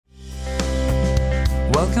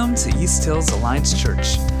Welcome to East Hills Alliance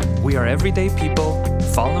Church. We are everyday people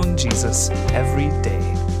following Jesus every day.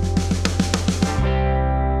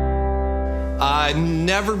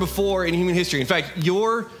 Never before in human history. In fact,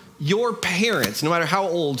 your parents, no matter how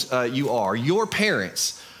old you are, your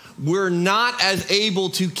parents were not as able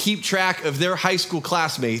to keep track of their high school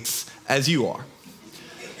classmates as you are.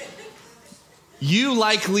 You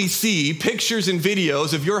likely see pictures and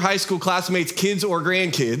videos of your high school classmates' kids or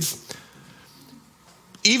grandkids,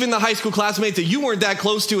 even the high school classmates that you weren't that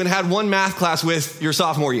close to and had one math class with your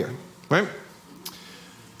sophomore year, right?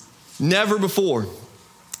 Never before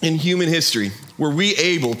in human history were we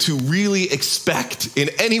able to really expect in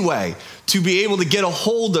any way to be able to get a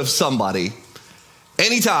hold of somebody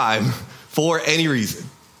anytime for any reason.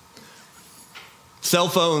 Cell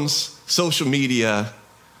phones, social media,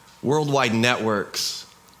 worldwide networks,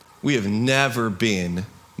 we have never been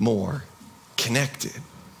more connected.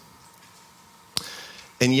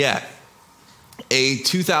 And yet, a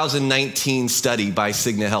 2019 study by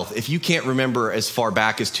Cigna Health, if you can't remember as far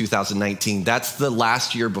back as 2019, that's the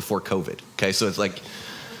last year before COVID, okay? So it's like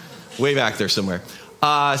way back there somewhere.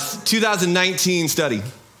 2019 study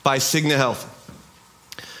by Cigna Health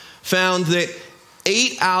found that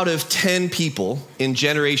 8 out of 10 people in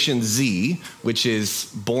Generation Z, which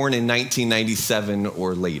is born in 1997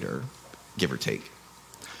 or later, give or take,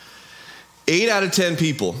 8 out of 10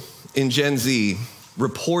 people in Gen Z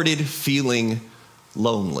reported feeling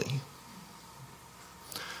lonely.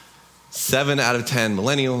 7 out of 10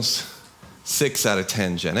 millennials, 6 out of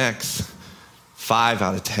 10 Gen X, 5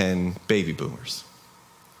 out of 10 baby boomers.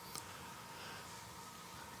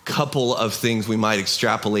 Couple of things we might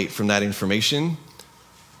extrapolate from that information.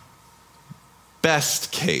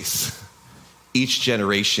 Best case, each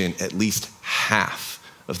generation, at least half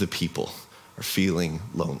of the people are feeling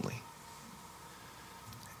lonely.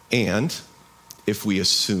 And if we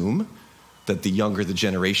assume that the younger the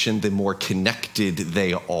generation, the more connected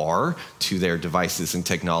they are to their devices and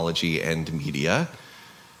technology and media,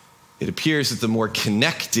 it appears that the more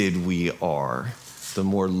connected we are, the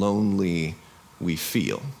more lonely we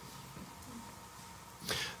feel.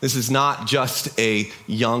 This is not just a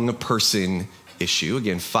young person issue.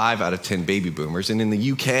 Again, 5 out of 10 baby boomers. And in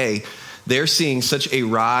the UK, they're seeing such a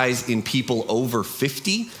rise in people over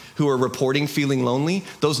 50 who are reporting feeling lonely.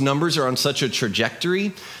 Those numbers are on such a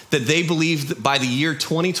trajectory that they believe that by the year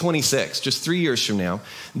 2026, just 3 years from now,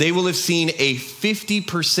 they will have seen a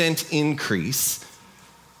 50% increase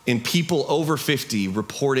in people over 50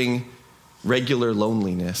 reporting regular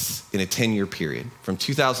loneliness in a 10-year period. From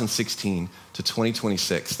 2016 to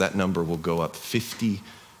 2026, that number will go up 50%.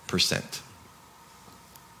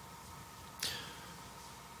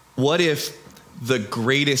 What if the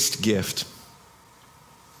greatest gift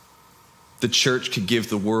the church could give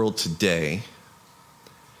the world today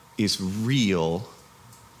is real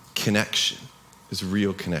connection,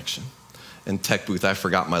 And tech booth, I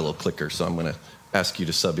forgot my little clicker, so I'm gonna ask you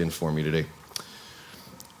to sub in for me today.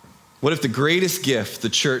 What if the greatest gift the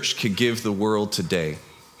church could give the world today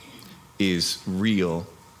is real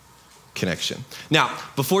connection? Now,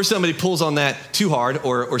 before somebody pulls on that too hard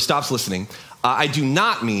or stops listening, I do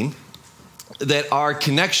not mean that our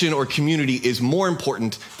connection or community is more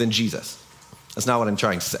important than Jesus. That's not what I'm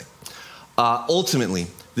trying to say. Ultimately,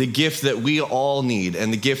 the gift that we all need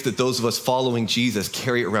and the gift that those of us following Jesus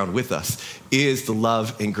carry around with us is the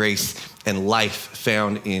love and grace and life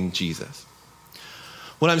found in Jesus.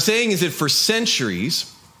 What I'm saying is that for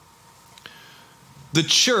centuries, the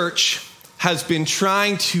church has been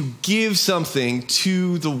trying to give something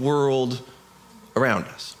to the world around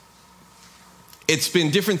us. It's been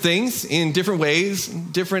different things in different ways,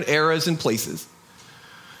 different eras and places.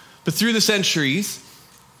 But through the centuries,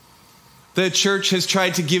 the church has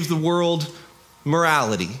tried to give the world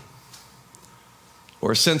morality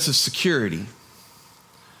or a sense of security,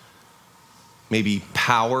 maybe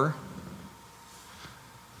power.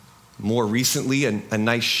 More recently, a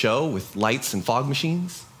nice show with lights and fog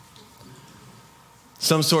machines.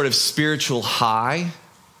 Some sort of spiritual high.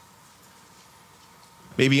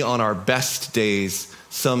 Maybe on our best days,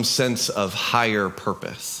 some sense of higher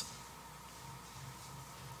purpose.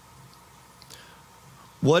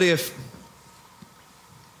 What if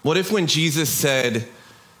when Jesus said,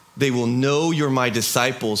 "They will know you're my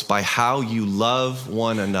disciples by how you love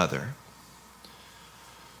one another"?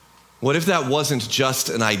 What if that wasn't just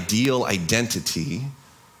an ideal identity,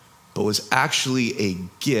 but was actually a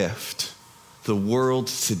gift the world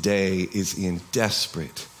today is in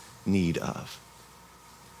desperate need of?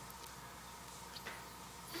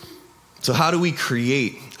 So how do we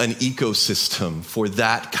create an ecosystem for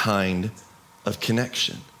that kind of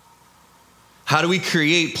connection? How do we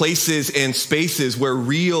create places and spaces where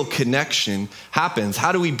real connection happens?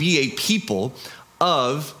 How do we be a people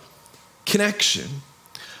of connection?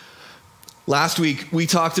 Last week, we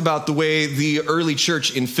talked about the way the early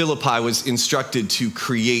church in Philippi was instructed to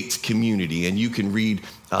create community. And you can read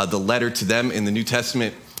the letter to them in the New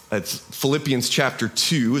Testament. It's Philippians chapter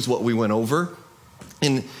 2 is what we went over.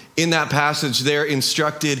 And in that passage, they're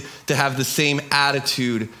instructed to have the same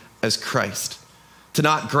attitude as Christ. To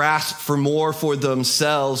not grasp for more for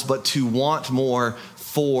themselves, but to want more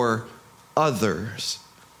for others.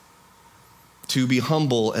 To be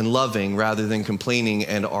humble and loving rather than complaining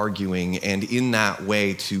and arguing, and in that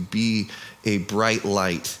way to be a bright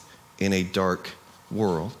light in a dark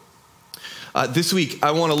world. This week,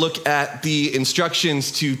 I want to look at the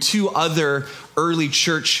instructions to two other early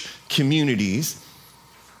church communities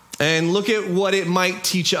and look at what it might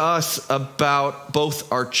teach us about both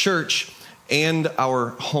our church and our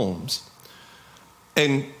homes.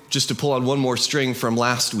 And just to pull on one more string from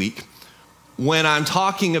last week, when I'm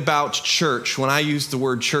talking about church, when I use the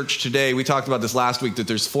word church today, we talked about this last week, that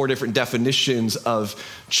there's 4 different definitions of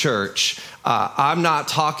church. I'm not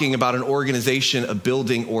talking about an organization, a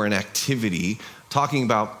building, or an activity. I'm talking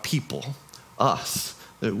about people, us,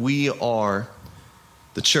 that we are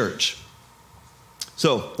the church.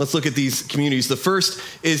 So let's look at these communities. The first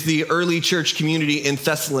is the early church community in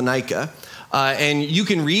Thessalonica. And you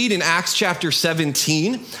can read in Acts chapter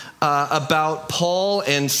 17 about Paul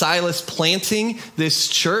and Silas planting this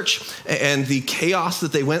church and the chaos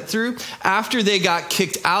that they went through. After they got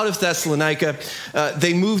kicked out of Thessalonica,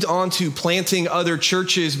 they moved on to planting other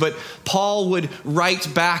churches, but Paul would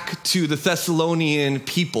write back to the Thessalonian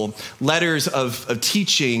people letters of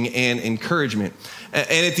teaching and encouragement.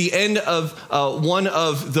 And at the end of one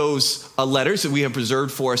of those letters that we have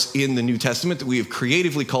preserved for us in the New Testament that we have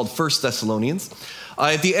creatively called 1 Thessalonians,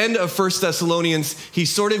 at the end of 1 Thessalonians, he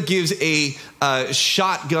sort of gives a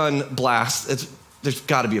shotgun blast. There's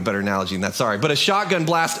got to be a better analogy than that, sorry. But a shotgun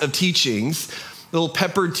blast of teachings, little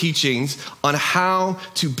peppered teachings on how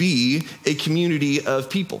to be a community of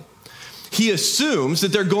people. He assumes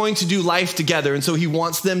that they're going to do life together, and so he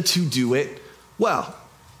wants them to do it well.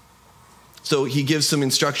 So he gives some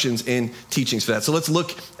instructions and teachings for that. So let's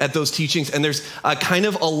look at those teachings. And there's kind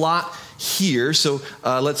of a lot here. So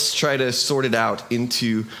let's try to sort it out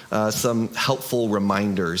into some helpful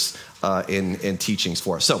reminders and teachings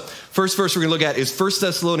for us. So first verse we're going to look at is 1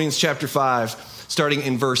 Thessalonians chapter 5, starting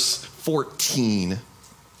in verse 14.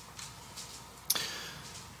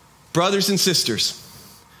 Brothers and sisters,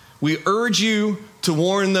 we urge you to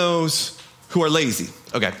warn those who are lazy.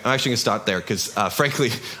 Okay, I'm actually going to stop there because, frankly,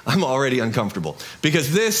 I'm already uncomfortable.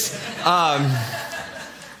 Because this,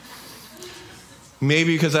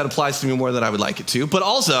 maybe because that applies to me more than I would like it to, but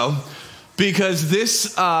also because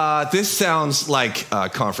this sounds like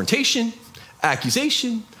confrontation,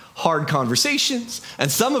 accusation, hard conversations.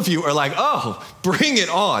 And some of you are like, oh, bring it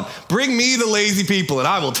on. Bring me the lazy people and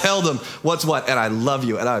I will tell them what's what. And I love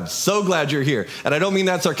you. And I'm so glad you're here. And I don't mean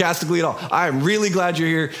that sarcastically at all. I am really glad you're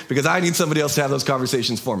here because I need somebody else to have those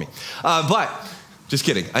conversations for me. But just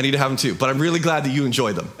kidding. I need to have them too. But I'm really glad that you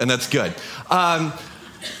enjoy them. And that's good.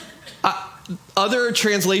 Other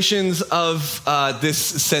translations of this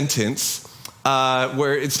sentence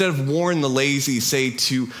where instead of warn the lazy, say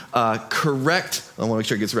to correct, I want to make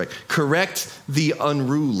sure it gets right, correct the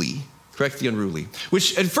unruly,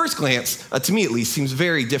 which at first glance, to me at least, seems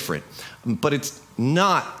very different. But it's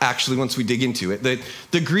not actually once we dig into it.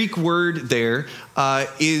 The Greek word there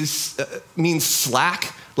means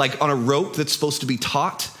slack, like on a rope that's supposed to be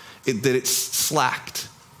taut, that it's slacked.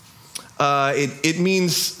 It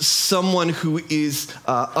means someone who is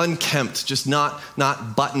unkempt, just not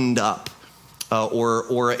buttoned up.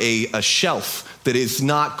 Or a shelf that is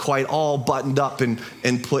not quite all buttoned up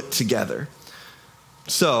and put together.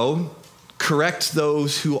 So, correct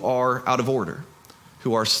those who are out of order,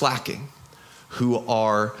 who are slacking, who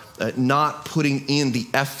are not putting in the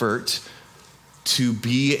effort to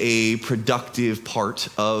be a productive part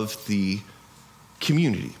of the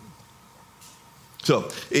community. So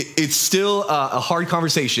it's still a hard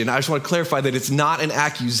conversation. I just want to clarify that it's not an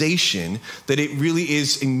accusation, that it really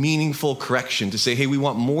is a meaningful correction to say, hey, we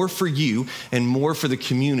want more for you and more for the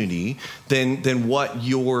community than what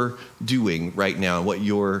you're doing right now, what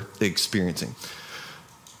you're experiencing.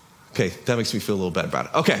 Okay, that makes me feel a little bad about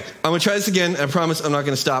it. Okay, I'm going to try this again. I promise I'm not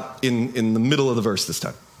going to stop in the middle of the verse this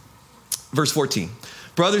time. Verse 14.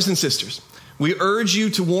 Brothers and sisters, we urge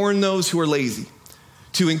you to warn those who are lazy,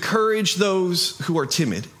 to encourage those who are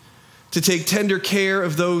timid, to take tender care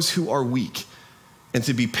of those who are weak, and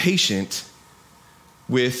to be patient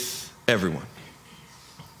with everyone.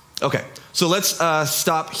 Okay, so let's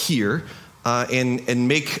stop here and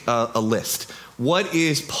make a list. What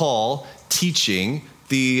is Paul teaching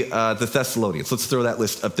the Thessalonians? Let's throw that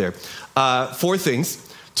list up there. 4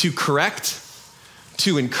 things: to correct,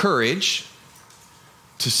 to encourage,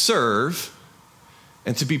 to serve,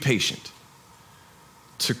 and to be patient.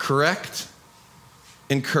 To correct,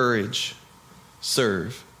 encourage,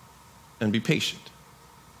 serve, and be patient.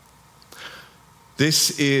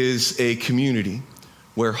 This is a community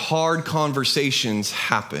where hard conversations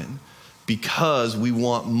happen because we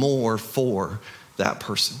want more for that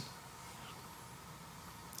person.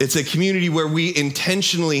 It's a community where we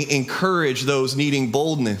intentionally encourage those needing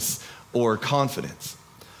boldness or confidence.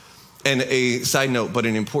 And a side note, but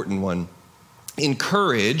an important one,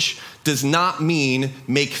 encourage does not mean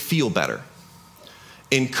make feel better.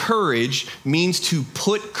 Encourage means to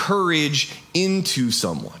put courage into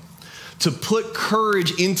someone, to put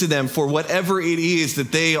courage into them for whatever it is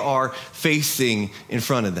that they are facing in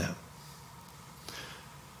front of them.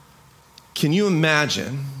 Can you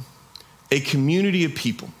imagine a community of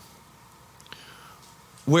people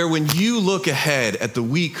where when you look ahead at the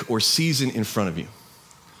week or season in front of you,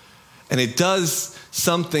 and it does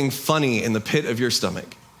something funny in the pit of your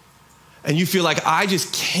stomach, and you feel like, I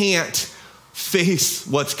just can't face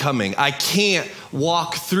what's coming. I can't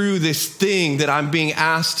walk through this thing that I'm being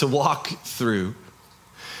asked to walk through.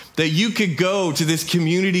 That you could go to this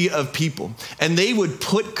community of people and they would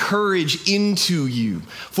put courage into you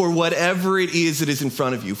for whatever it is that is in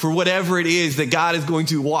front of you, for whatever it is that God is going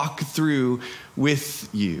to walk through with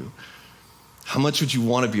you. How much would you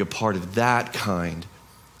want to be a part of that kind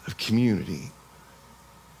of community?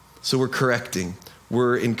 So we're correcting,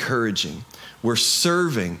 we're encouraging, we're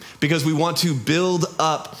serving because we want to build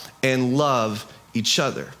up and love each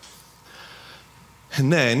other.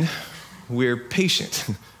 And then we're patient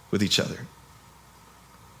with each other.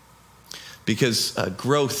 Because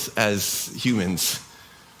growth as humans,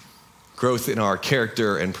 growth in our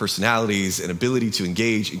character and personalities and ability to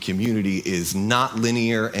engage in community is not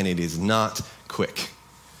linear and it is not quick.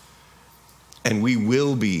 And we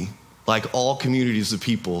will be, like all communities of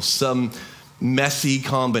people, some messy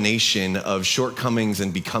combination of shortcomings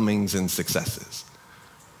and becomings and successes.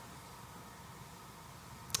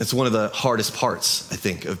 It's one of the hardest parts, I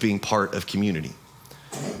think, of being part of community.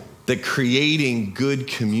 That creating good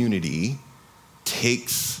community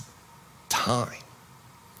takes time.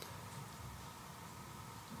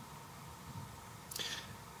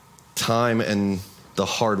 Time and the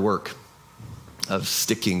hard work of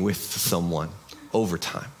sticking with someone over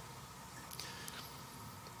time.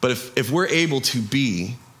 But if we're able to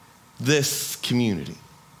be this community,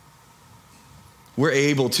 we're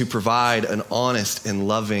able to provide an honest and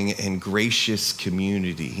loving and gracious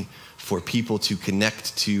community for people to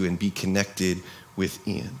connect to and be connected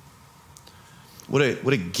within. What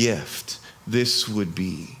a gift this would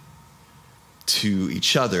be to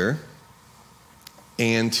each other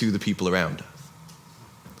and to the people around us.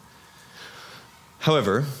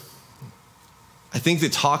 However, I think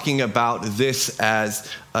that talking about this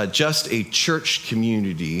as just a church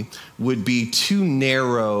community would be too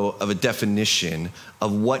narrow of a definition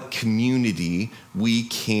of what community we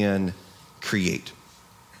can create.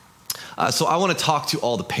 So I want to talk to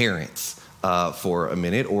all the parents for a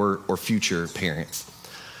minute, or future parents.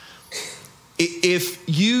 If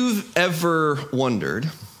you've ever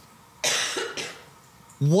wondered,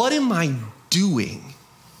 what am I doing?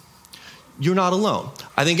 You're not alone.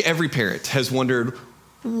 I think every parent has wondered,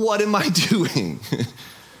 what am I doing?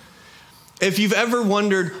 If you've ever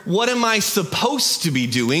wondered, what am I supposed to be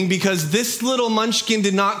doing? Because this little munchkin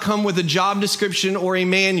did not come with a job description or a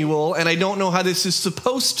manual, and I don't know how this is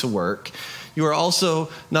supposed to work, you are also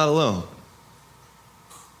not alone.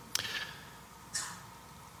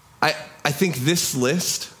 I think this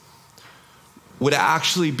list would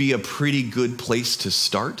actually be a pretty good place to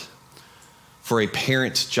start for a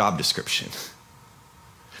parent's job description.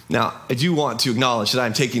 Now, I do want to acknowledge that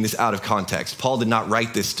I'm taking this out of context. Paul did not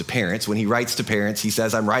write this to parents. When he writes to parents, he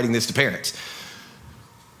says, I'm writing this to parents.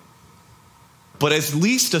 But at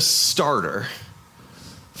least a starter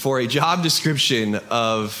for a job description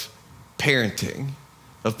of parenting,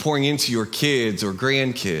 of pouring into your kids or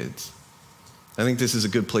grandkids, I think this is a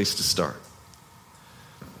good place to start.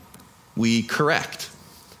 We correct.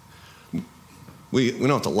 We don't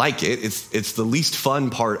have to like it. It's the least fun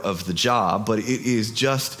part of the job, but it is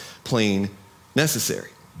just plain necessary.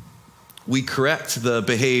 We correct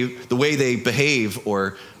the way they behave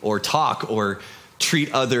or talk or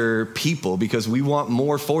treat other people because we want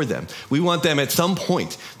more for them. We want them at some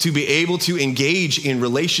point to be able to engage in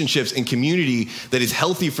relationships and community that is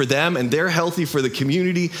healthy for them, and they're healthy for the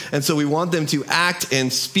community. And so we want them to act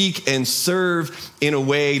and speak and serve in a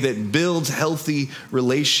way that builds healthy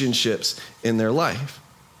relationships in their life.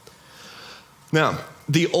 Now,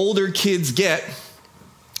 the older kids get,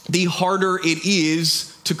 the harder it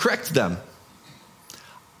is to correct them.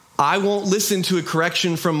 I won't listen to a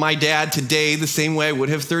correction from my dad today the same way I would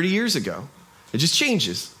have 30 years ago. It just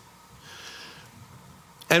changes.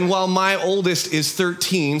 And while my oldest is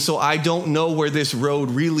 13, so I don't know where this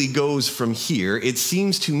road really goes from here, it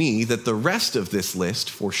seems to me that the rest of this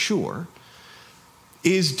list, for sure,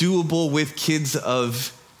 is doable with kids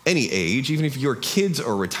of any age, even if your kids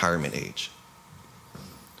are retirement age.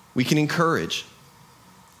 We can encourage.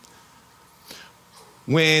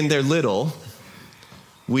 When they're little,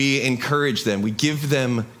 we encourage them. We give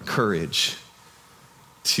them courage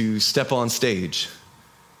to step on stage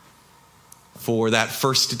for that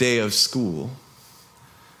first day of school,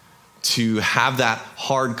 to have that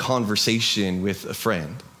hard conversation with a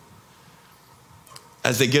friend.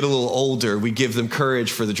 As they get a little older, we give them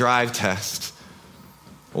courage for the drive test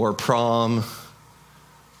or prom,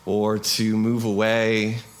 or to move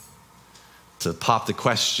away, to pop the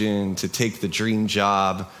question, to take the dream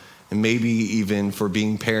job, and maybe even for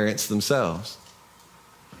being parents themselves.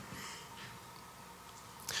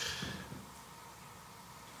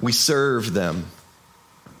 We serve them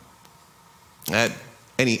at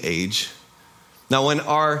any age. Now, when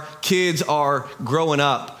our kids are growing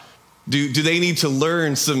up, do they need to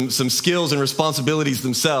learn some skills and responsibilities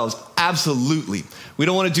themselves? Absolutely. We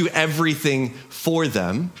don't want to do everything for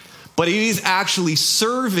them, but it is actually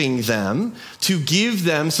serving them to give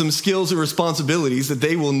them some skills and responsibilities that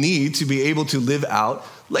they will need to be able to live out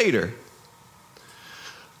later.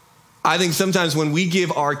 I think sometimes when we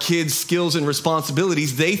give our kids skills and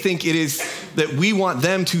responsibilities, they think it is that we want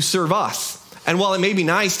them to serve us. And while it may be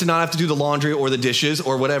nice to not have to do the laundry or the dishes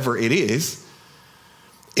or whatever it is,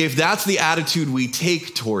 if that's the attitude we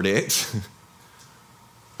take toward it,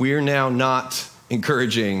 we're now not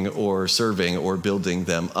encouraging or serving or building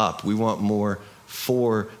them up. We want more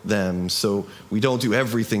for them, so we don't do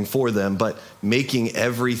everything for them, but making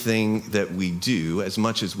everything that we do, as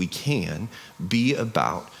much as we can, be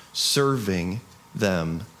about serving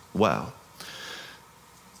them well.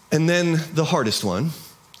 And then the hardest one,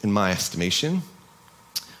 in my estimation,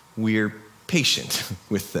 we're patient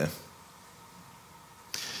with them.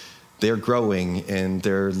 They're growing and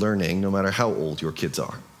they're learning, no matter how old your kids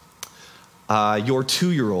are. Your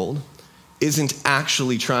 2-year-old isn't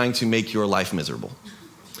actually trying to make your life miserable.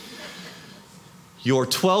 Your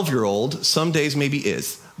 12-year-old some days maybe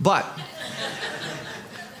is, but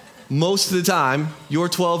most of the time, your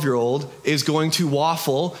 12-year-old is going to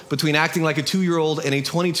waffle between acting like a 2-year-old and a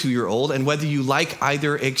 22-year-old, and whether you like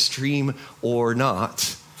either extreme or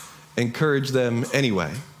not, encourage them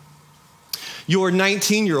anyway. Your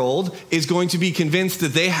 19-year-old is going to be convinced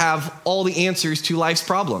that they have all the answers to life's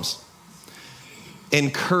problems.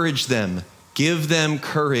 Encourage them. Give them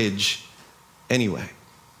courage anyway.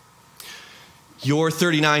 Your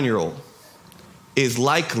 39-year-old is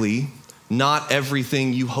likely not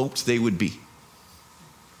everything you hoped they would be.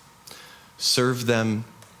 Serve them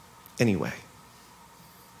anyway.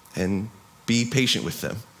 And be patient with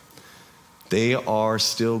them. They are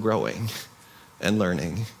still growing and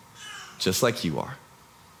learning, just like you are.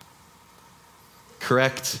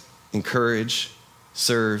 Correct, encourage,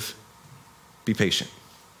 serve, be patient.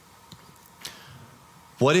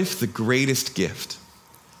 What if the greatest gift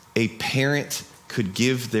a parent could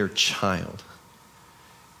give their child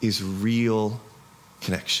is real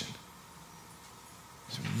connection?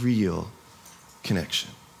 It's real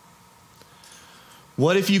connection.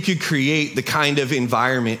 What if you could create the kind of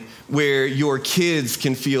environment where your kids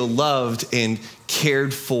can feel loved and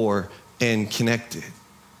cared for and connected,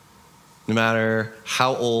 no matter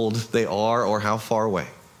how old they are or how far away?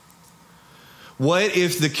 What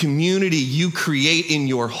if the community you create in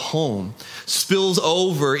your home spills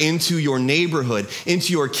over into your neighborhood,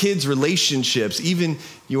 into your kids' relationships, even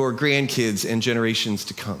your grandkids and generations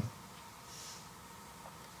to come?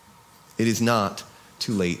 It is not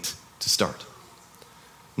too late to start,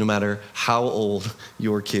 no matter how old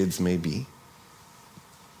your kids may be.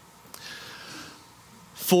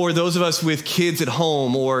 For those of us with kids at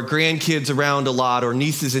home or grandkids around a lot or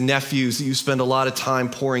nieces and nephews that you spend a lot of time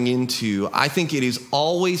pouring into, I think it is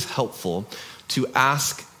always helpful to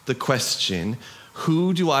ask the question,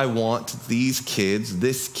 who do I want these kids,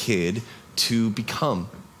 this kid, to become?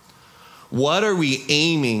 What are we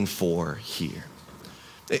aiming for here?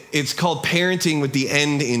 It's called parenting with the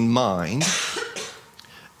end in mind.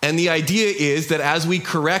 And the idea is that as we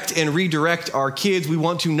correct and redirect our kids, we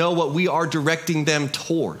want to know what we are directing them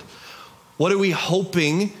toward. What are we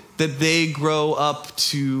hoping that they grow up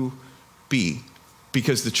to be?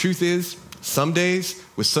 Because the truth is, some days,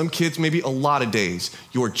 with some kids, maybe a lot of days,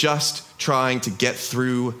 you're just trying to get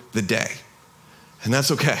through the day. And that's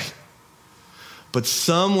okay. But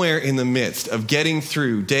somewhere in the midst of getting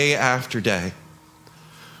through day after day,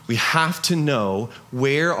 we have to know,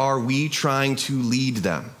 where are we trying to lead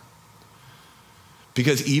them?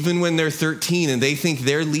 Because even when they're 13 and they think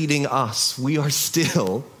they're leading us, we are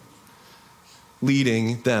still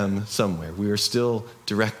leading them somewhere. We are still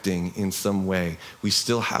directing in some way. We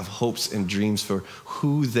still have hopes and dreams for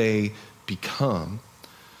who they become.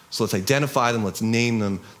 So let's identify them, let's name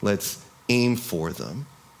them, let's aim for them.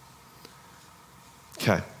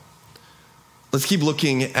 Okay. Let's keep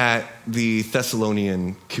looking at the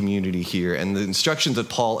Thessalonian community here and the instructions that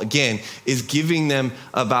Paul, again, is giving them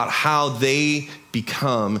about how they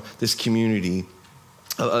become this community,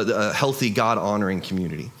 a healthy, God-honoring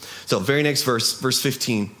community. So very next verse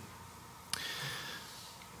 15.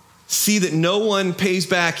 See that no one pays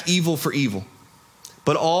back evil for evil,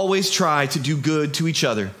 but always try to do good to each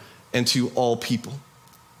other and to all people.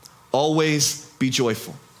 Always be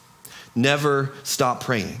joyful. Never stop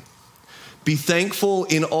praying. Be thankful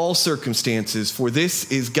in all circumstances, for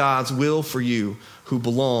this is God's will for you who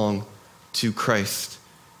belong to Christ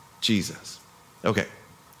Jesus. Okay,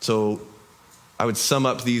 so I would sum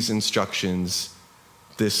up these instructions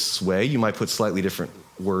this way. You might put slightly different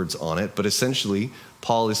words on it, but essentially,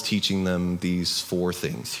 Paul is teaching them these 4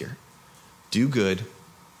 things here. Do good,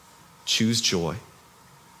 choose joy,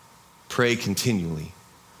 pray continually,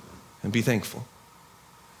 and be thankful.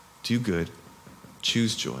 Do good,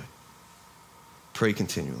 choose joy, pray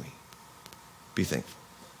continually, be thankful.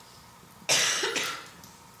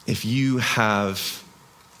 If you have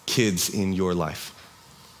kids in your life,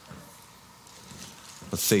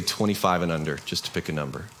 let's say 25 and under, just to pick a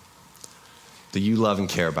number, that you love and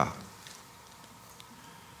care about,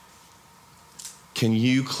 can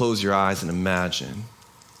you close your eyes and imagine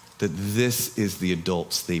that this is the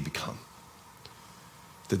adults they become?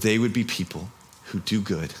 That they would be people who do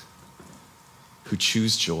good, who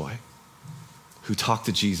choose joy, who talk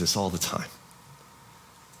to Jesus all the time,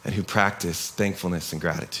 and who practice thankfulness and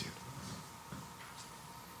gratitude.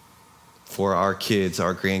 For our kids,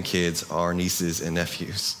 our grandkids, our nieces and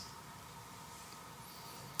nephews.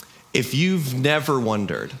 If you've never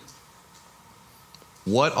wondered,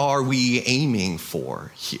 what are we aiming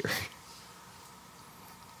for here?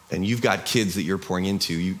 And you've got kids that you're pouring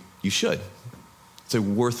into, you should. It's a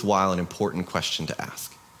worthwhile and important question to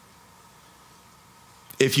ask.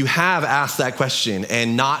 If you have asked that question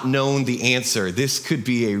and not known the answer, this could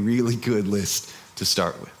be a really good list to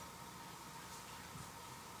start with.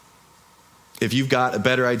 If you've got a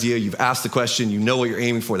better idea, you've asked the question, you know what you're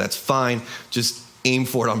aiming for, that's fine. Just aim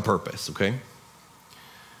for it on purpose, okay?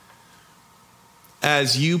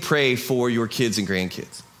 As you pray for your kids and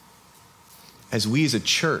grandkids, as we as a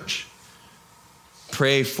church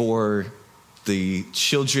pray for the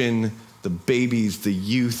children, the babies, the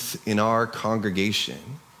youth in our congregation,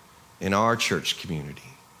 in our church community,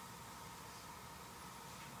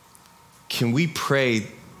 can we pray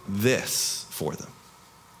this for them?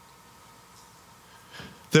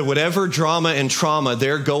 That whatever drama and trauma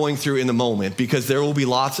they're going through in the moment, because there will be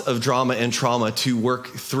lots of drama and trauma to work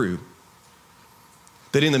through,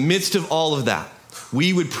 that in the midst of all of that,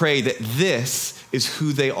 we would pray that this is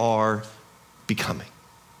who they are becoming.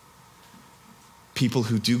 People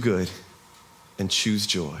who do good and choose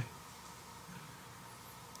joy,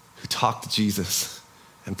 who talk to Jesus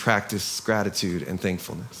and practice gratitude and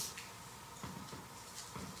thankfulness.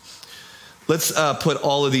 Let's put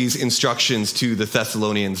all of these instructions to the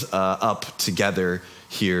Thessalonians up together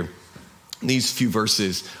here. These few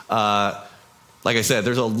verses, like I said,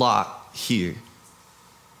 there's a lot here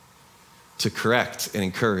to correct and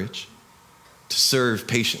encourage, to serve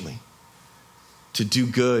patiently, to do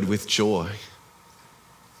good with joy,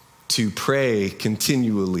 to pray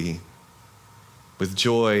continually with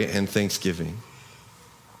joy and thanksgiving.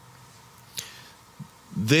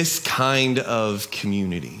 This kind of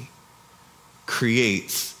community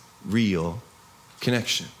creates real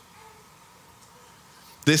connection.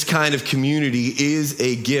 This kind of community is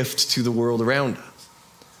a gift to the world around us.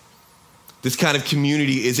 This kind of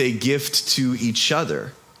community is a gift to each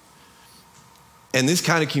other. And this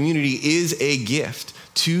kind of community is a gift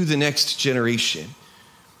to the next generation,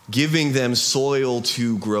 giving them soil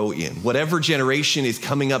to grow in. Whatever generation is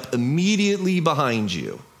coming up immediately behind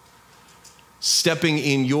you, stepping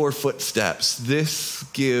in your footsteps. This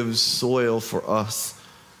gives soil for us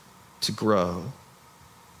to grow.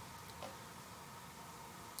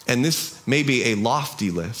 And this may be a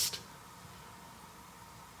lofty list,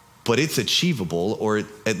 but it's achievable, or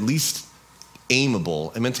at least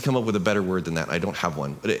aimable. I meant to come up with a better word than that. I don't have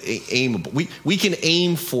one, but aimable. We can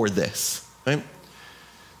aim for this, right?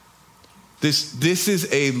 This is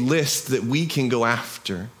a list that we can go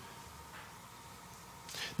after.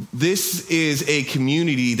 This is a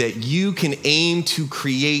community that you can aim to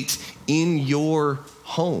create in your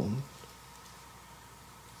home.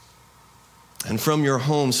 And from your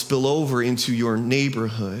home, spill over into your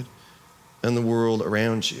neighborhood and the world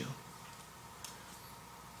around you.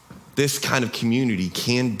 This kind of community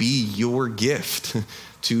can be your gift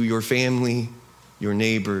to your family, your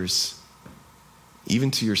neighbors, even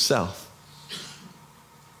to yourself.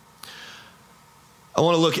 I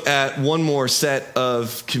want to look at one more set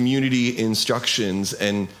of community instructions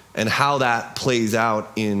and how that plays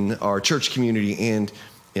out in our church community and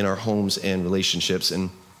in our homes and relationships.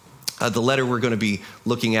 And the letter we're going to be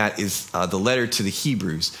looking at is the letter to the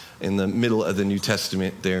Hebrews in the middle of the New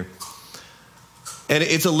Testament there. And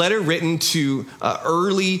it's a letter written to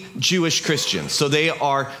early Jewish Christians. So they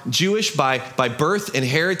are Jewish by birth and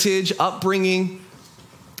heritage, upbringing,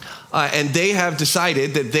 and they have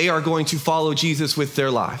decided that they are going to follow Jesus with their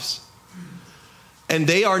lives. And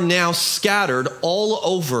they are now scattered all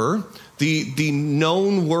over the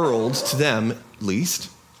known world, to them at least.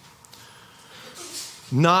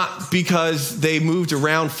 Not because they moved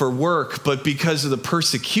around for work, but because of the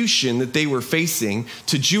persecution that they were facing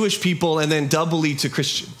to Jewish people and then doubly to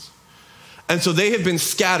Christians. And so they have been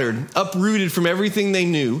scattered, uprooted from everything they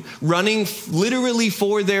knew, running literally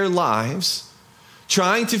for their lives,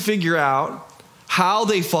 trying to figure out how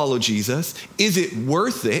they follow Jesus. Is it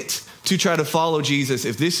worth it to try to follow Jesus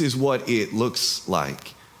if this is what it looks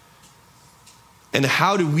like? And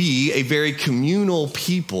how do we, a very communal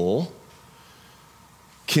people,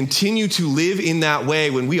 continue to live in that way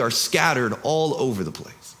when we are scattered all over the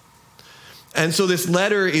place? And so this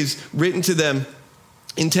letter is written to them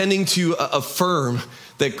intending to affirm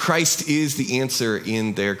that Christ is the answer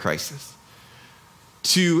in their crisis,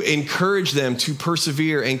 to encourage them to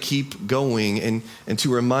persevere and keep going, and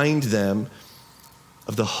to remind them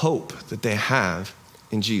of the hope that they have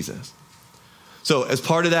in Jesus. So as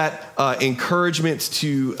part of that encouragement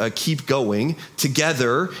to keep going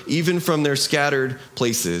together, even from their scattered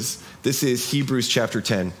places, this is Hebrews chapter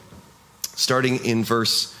 10, starting in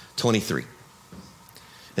verse 23.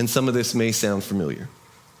 And some of this may sound familiar.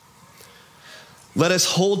 Let us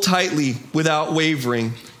hold tightly without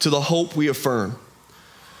wavering to the hope we affirm,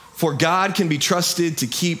 for God can be trusted to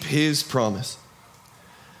keep his promise.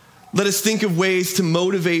 Let us think of ways to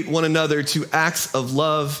motivate one another to acts of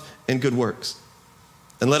love and good works.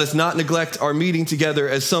 And let us not neglect our meeting together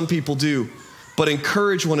as some people do, but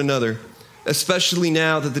encourage one another, especially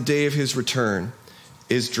now that the day of his return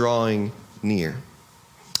is drawing near.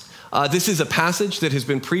 This is a passage that has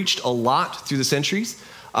been preached a lot through the centuries.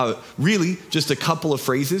 Really, just a couple of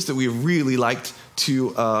phrases that we really liked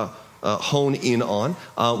to hone in on.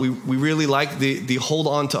 We really like the hold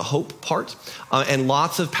on to hope part. And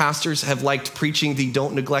lots of pastors have liked preaching the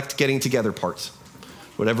don't neglect getting together part.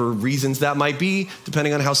 Whatever reasons that might be,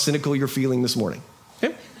 depending on how cynical you're feeling this morning.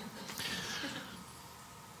 Okay?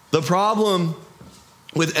 The problem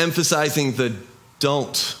with emphasizing the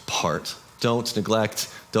don't part, don't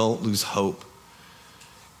neglect, don't lose hope,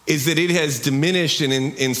 is that it has diminished and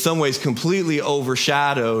in some ways completely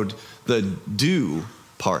overshadowed the do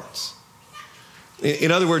parts.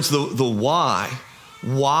 In other words, the why.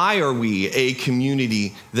 Why are we a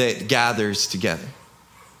community that gathers together?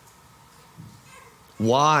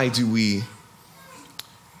 Why do we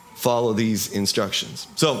follow these instructions?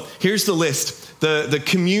 So here's the list, the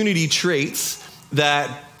community traits that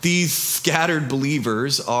these scattered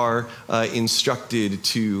believers are instructed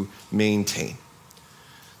to maintain.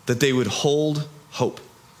 That they would hold hope.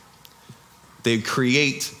 They'd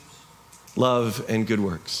create love and good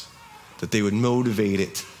works. That they would motivate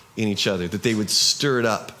it in each other. That they would stir it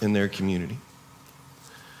up in their community.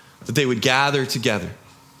 That they would gather together.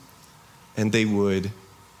 And they would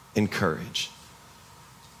encourage.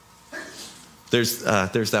 There's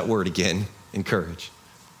that word again, encourage.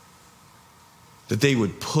 That they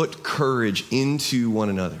would put courage into one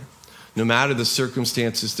another, no matter the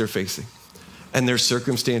circumstances they're facing. And their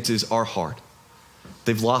circumstances are hard.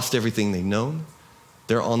 They've lost everything they've known.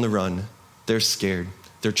 They're on the run. They're scared.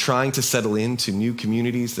 They're trying to settle into new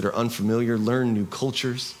communities that are unfamiliar, learn new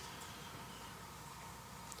cultures.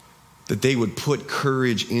 That they would put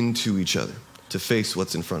courage into each other to face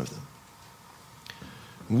what's in front of them.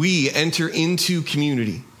 we enter into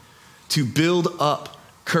community to build up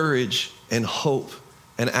courage and hope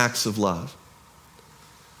and acts of love.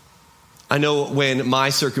 I know when my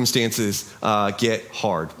circumstances get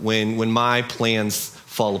hard, when my plans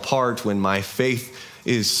fall apart, when my faith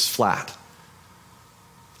is flat,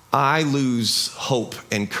 I lose hope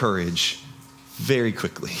and courage very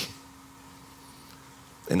quickly.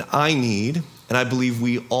 And I need, and I believe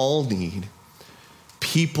we all need,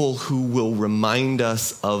 people who will remind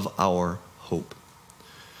us of our hope.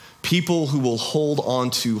 People who will hold on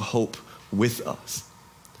to hope with us.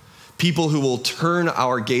 People who will turn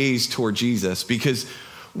our gaze toward Jesus, because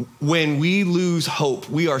when we lose hope,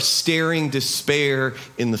 we are staring despair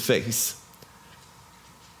in the face.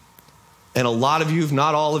 And a lot of you, if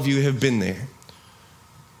not all of you, have been there,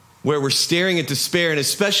 where we're staring at despair, and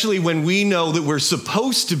especially when we know that we're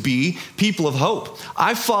supposed to be people of hope.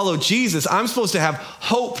 I follow Jesus. I'm supposed to have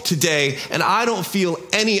hope today, and I don't feel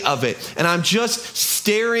any of it. And I'm just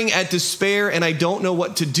staring at despair, and I don't know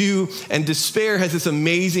what to do. And despair has this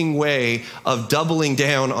amazing way of doubling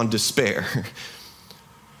down on despair,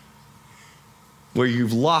 where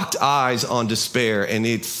you've locked eyes on despair, and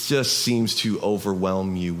it just seems to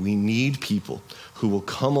overwhelm you. We need people who will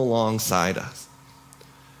come alongside us.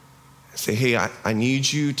 Say, hey, I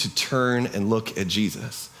need you to turn and look at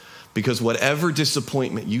Jesus, because whatever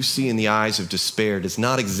disappointment you see in the eyes of despair does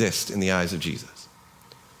not exist in the eyes of Jesus.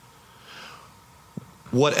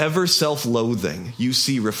 Whatever self-loathing you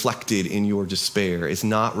see reflected in your despair is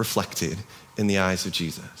not reflected in the eyes of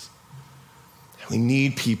Jesus. We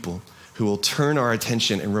need people who will turn our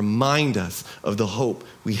attention and remind us of the hope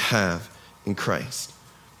we have in Christ.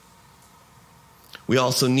 We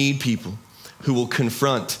also need people who will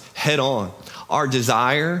confront head on our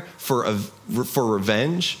desire for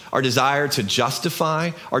revenge, our desire to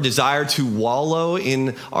justify, our desire to wallow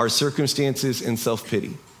in our circumstances in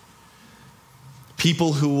self-pity.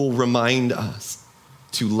 People who will remind us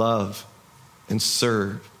to love and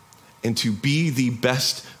serve and to be the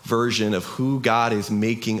best version of who God is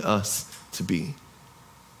making us to be.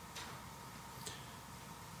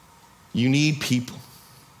 You need people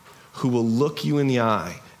who will look you in the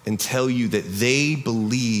eye and tell you that they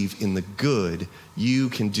believe in the good you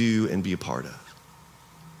can do and be a part of.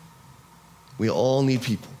 We all need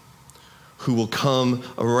people who will come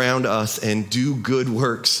around us and do good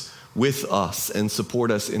works with us and support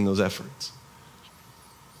us in those efforts.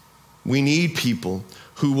 We need people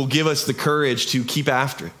who will give us the courage to keep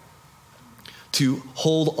after it, to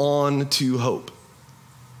hold on to hope,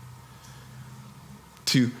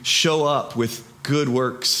 to show up with good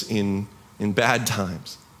works in bad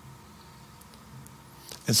times.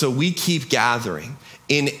 And so we keep gathering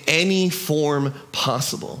in any form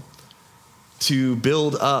possible to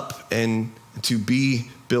build up and to be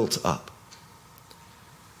built up,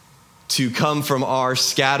 to come from our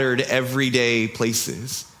scattered everyday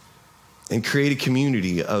places and create a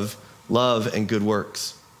community of love and good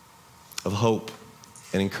works, of hope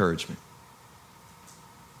and encouragement.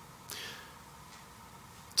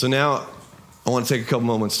 So now I want to take a couple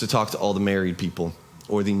moments to talk to all the married people,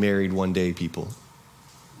 or the married one day people.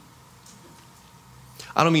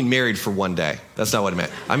 I don't mean married for one day. That's not what I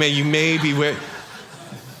meant. I mean, you may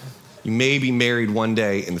be married one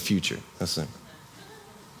day in the future. That's it.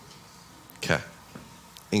 Okay.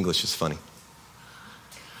 English is funny.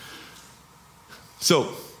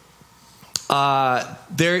 So,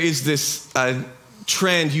 there is this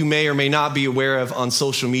trend you may or may not be aware of on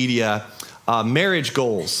social media, marriage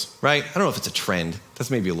goals, right? I don't know if it's a trend. That's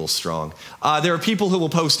maybe a little strong. There are people who will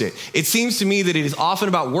post it. It seems to me that it is often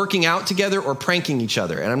about working out together or pranking each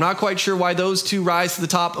other. And I'm not quite sure why those two rise to the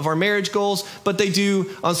top of our marriage goals, but they do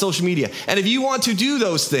on social media. And if you want to do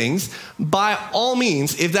those things, by all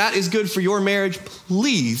means, if that is good for your marriage,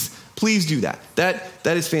 please do that.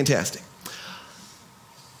 That is fantastic.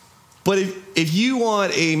 But if you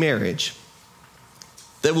want a marriage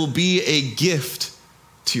that will be a gift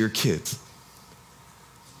to your kids,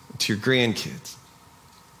 to your grandkids,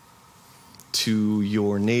 to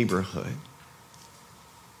your neighborhood,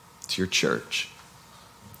 to your church,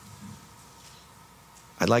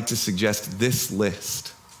 I'd like to suggest this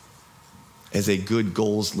list as a good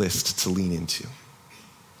goals list to lean into.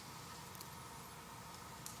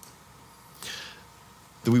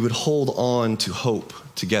 That we would hold on to hope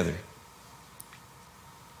together.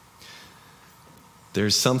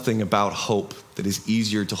 There's something about hope that is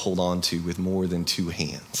easier to hold on to with more than two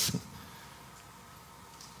hands.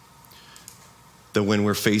 That when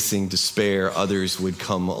we're facing despair, others would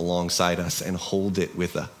come alongside us and hold it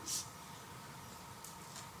with us.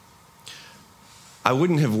 I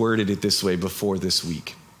wouldn't have worded it this way before this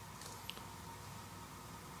week.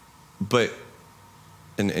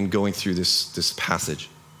 and going through this passage.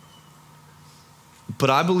 But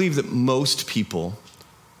I believe that most people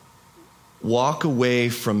walk away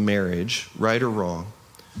from marriage, right or wrong,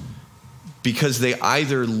 because they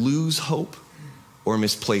either lose hope or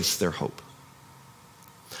misplace their hope.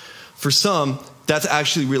 For some, that's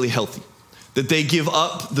actually really healthy, that they give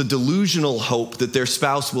up the delusional hope that their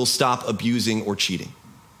spouse will stop abusing or cheating.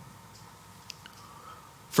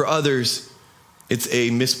 For others, it's a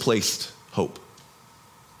misplaced hope.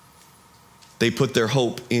 They put their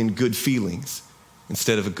hope in good feelings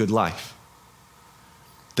instead of a good life.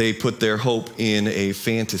 They put their hope in a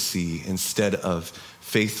fantasy instead of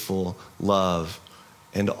faithful love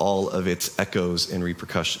and all of its echoes and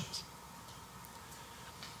repercussions.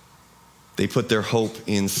 They put their hope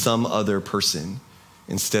in some other person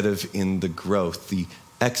instead of in the growth, the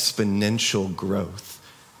exponential growth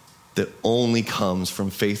that only comes from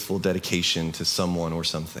faithful dedication to someone or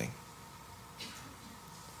something.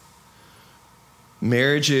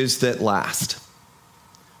 Marriages that last,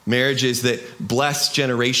 marriages that bless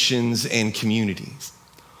generations and communities,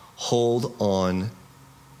 hold on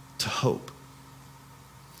to hope.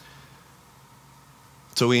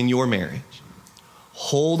 So in your marriage,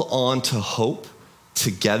 hold on to hope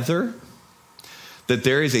together that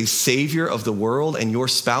there is a Savior of the world and your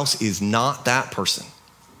spouse is not that person.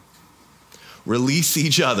 Release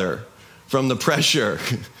each other from the pressure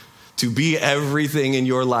to be everything in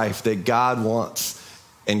your life that God wants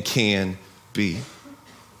and can be.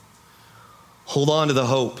 Hold on to the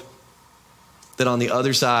hope that on the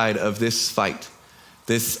other side of this fight,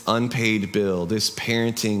 this unpaid bill, this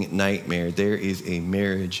parenting nightmare, there is a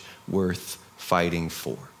marriage worth fighting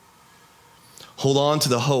for. Hold on to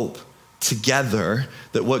the hope together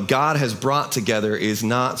that what God has brought together is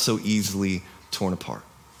not so easily torn apart.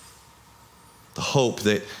 The hope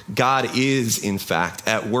that God is, in fact,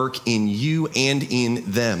 at work in you and in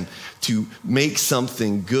them to make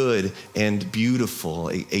something good and beautiful,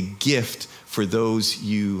 a gift for those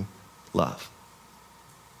you love.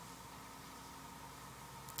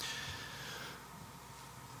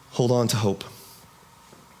 Hold on to hope.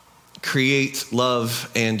 Create love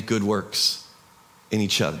and good works in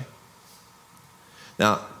each other.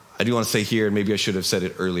 Now, I do want to say here, and maybe I should have said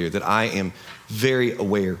it earlier, that I am very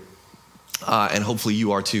aware, and hopefully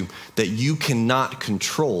you are too, that you cannot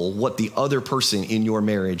control what the other person in your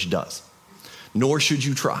marriage does, nor should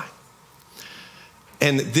you try.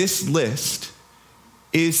 And this list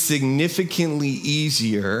is significantly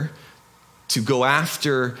easier to go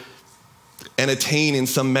after and attain in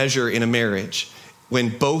some measure in a marriage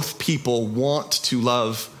when both people want to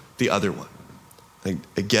love the other one.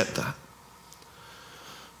 I get that.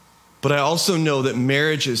 But I also know that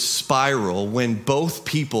marriages spiral when both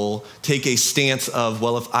people take a stance of,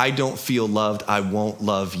 well, if I don't feel loved, I won't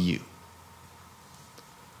love you.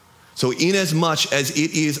 So inasmuch as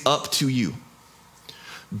it is up to you,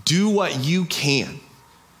 do what you can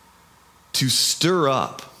to stir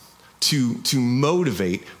up, to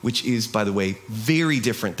motivate, which is, by the way, very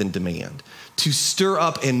different than demand, to stir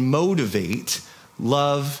up and motivate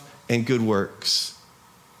love and good works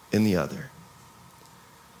in the other.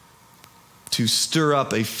 To stir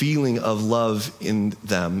up a feeling of love in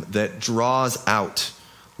them that draws out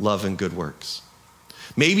love and good works.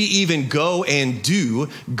 Maybe even go and do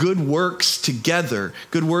good works together,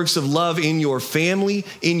 good works of love in your family,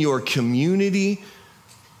 in your community,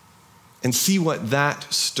 and see what that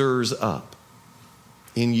stirs up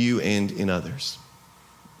in you and in others.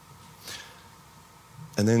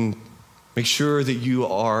 And then make sure that you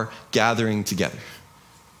are gathering together,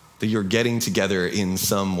 that you're getting together in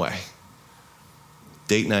some way.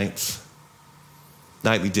 Date nights,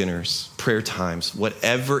 nightly dinners, prayer times,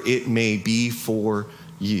 whatever it may be for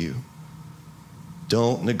you.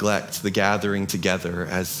 Don't neglect the gathering together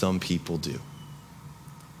as some people do.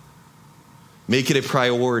 Make it a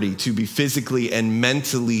priority to be physically and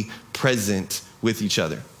mentally present with each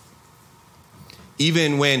other.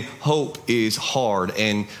 Even when hope is hard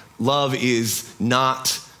and love is not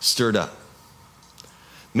stirred up.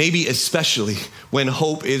 Maybe especially when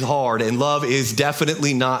hope is hard and love is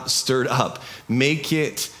definitely not stirred up. Make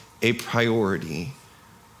it a priority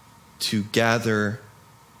to gather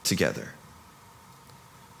together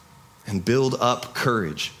and build up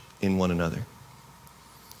courage in one another.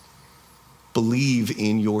 Believe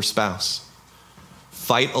in your spouse.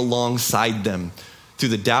 Fight alongside them through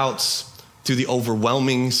the doubts, through the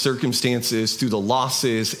overwhelming circumstances, through the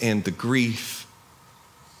losses and the grief.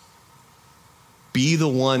 Be the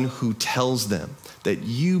one who tells them that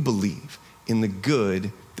you believe in the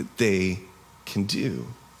good that they can do.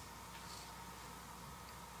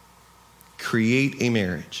 Create a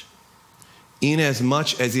marriage in as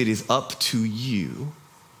much as it is up to you,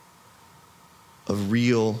 a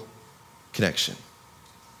real connection.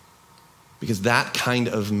 Because that kind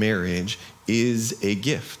of marriage is a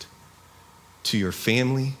gift to your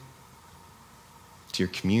family, to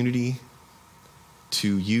your community,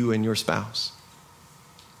 to you and your spouse.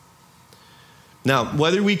 Now,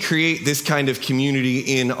 whether we create this kind of community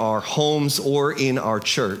in our homes or in our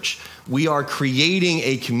church, we are creating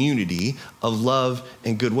a community of love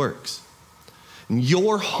and good works.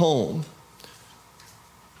 Your home,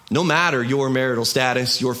 no matter your marital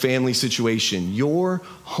status, your family situation, your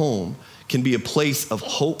home can be a place of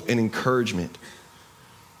hope and encouragement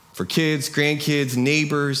for kids, grandkids,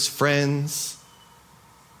 neighbors, friends.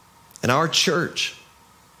 And our church,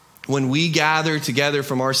 when we gather together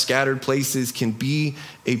from our scattered places, can be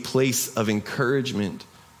a place of encouragement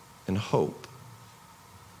and hope,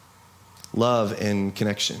 love and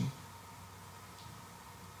connection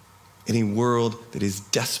in a world that is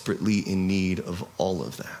desperately in need of all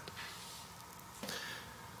of that.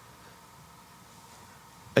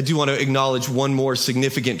 I do want to acknowledge one more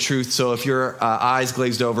significant truth. So if your eyes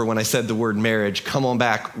glazed over when I said the word marriage, come on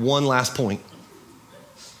back. One last point.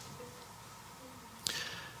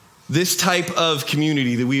 This type of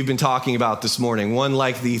community that we've been talking about this morning, one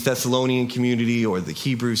like the Thessalonian community or the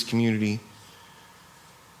Hebrews community,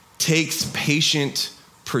 takes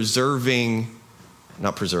persevering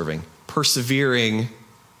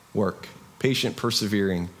work. Patient,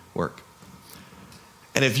 persevering work.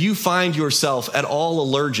 And if you find yourself at all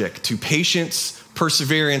allergic to patience,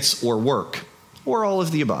 perseverance, or work, or all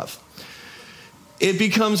of the above, it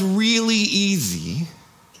becomes really easy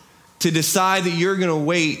to decide that you're going to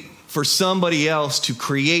wait for somebody else to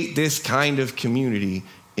create this kind of community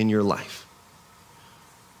in your life.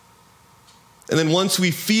 And then once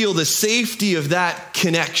we feel the safety of that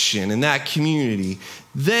connection and that community,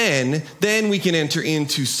 then we can enter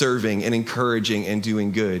into serving and encouraging and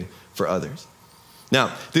doing good for others.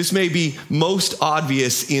 Now, this may be most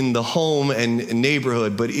obvious in the home and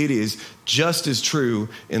neighborhood, but it is just as true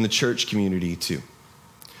in the church community too.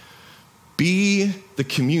 Be the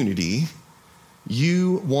community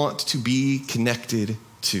you want to be connected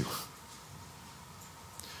to.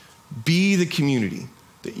 Be the community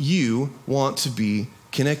that you want to be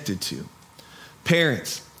connected to.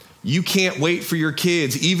 Parents, you can't wait for your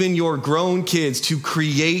kids, even your grown kids, to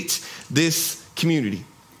create this community.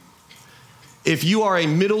 If you are a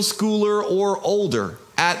middle schooler or older,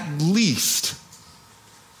 at least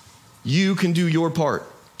you can do your part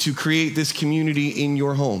to create this community in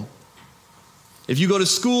your home. If you go to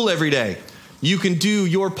school every day, you can do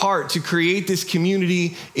your part to create this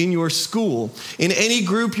community in your school. In any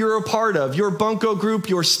group you're a part of, your bunco group,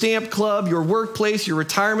 your stamp club, your workplace, your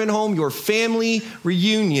retirement home, your family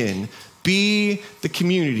reunion, be the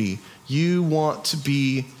community you want to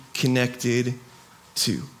be connected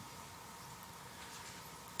to.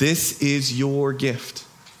 This is your gift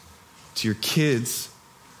to your kids,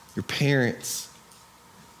 your parents,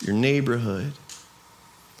 your neighborhood,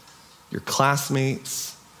 your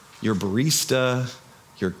classmates, your barista,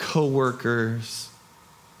 your coworkers.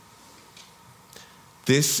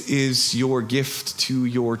 This is your gift to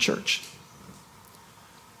your church.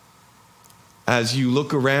 As you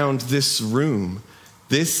look around this room,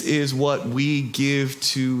 this is what we give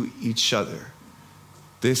to each other.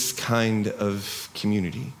 This kind of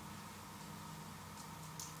community.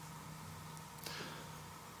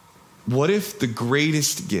 What if the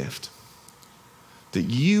greatest gift that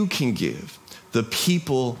you can give the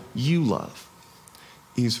people you love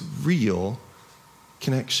is real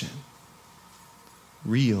connection?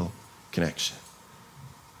 Real connection.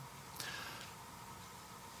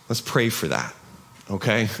 Let's pray for that,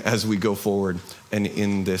 okay, as we go forward and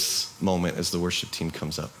in this moment as the worship team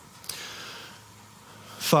comes up.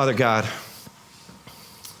 Father God,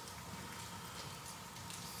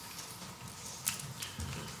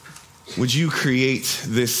 would you create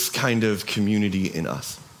this kind of community in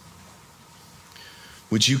us?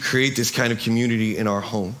 Would you create this kind of community in our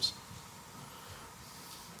homes?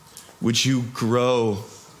 Would you grow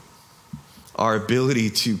our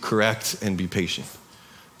ability to correct and be patient,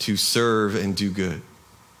 to serve and do good?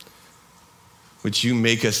 Would you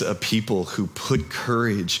make us a people who put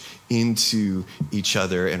courage into each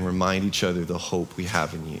other and remind each other the hope we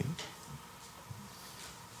have in you?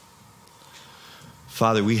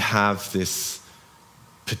 Father, we have this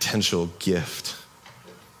potential gift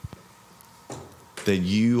that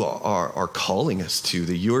you are calling us to,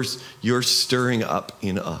 that you're stirring up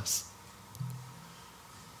in us.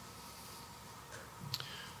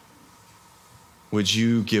 Would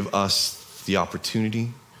you give us the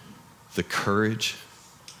opportunity, the courage,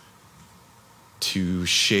 to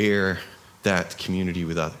share that community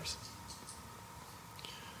with others,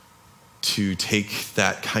 to take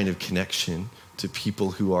that kind of connection to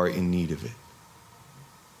people who are in need of it.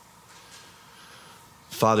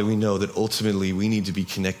 Father, we know that ultimately we need to be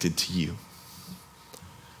connected to you.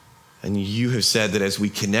 And you have said that as we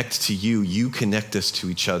connect to you, you connect us to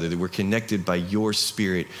each other, that we're connected by your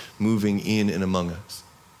Spirit moving in and among us.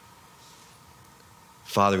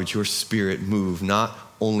 Father, would your Spirit move not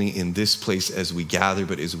only in this place as we gather,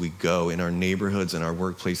 but as we go in our neighborhoods, in our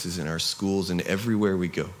workplaces, in our schools, and everywhere we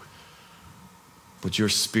go. Would your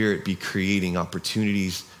Spirit be creating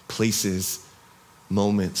opportunities, places,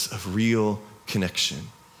 moments of real connection,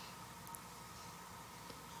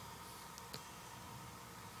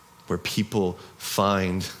 where people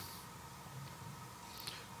find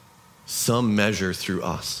some measure through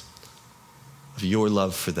us of your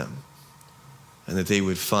love for them, and that they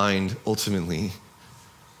would find ultimately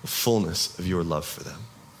the fullness of your love for them.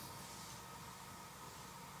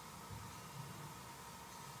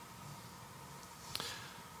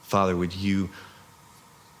 Father, would you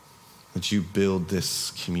build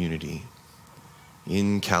this community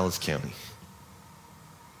in Cowles County,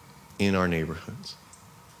 in our neighborhoods?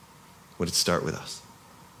 Would it start with us?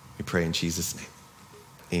 We pray in Jesus' name.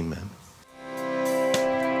 Amen.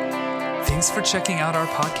 Thanks for checking out our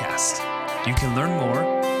podcast. You can learn more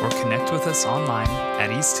or connect with us online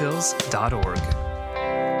at easthills.org.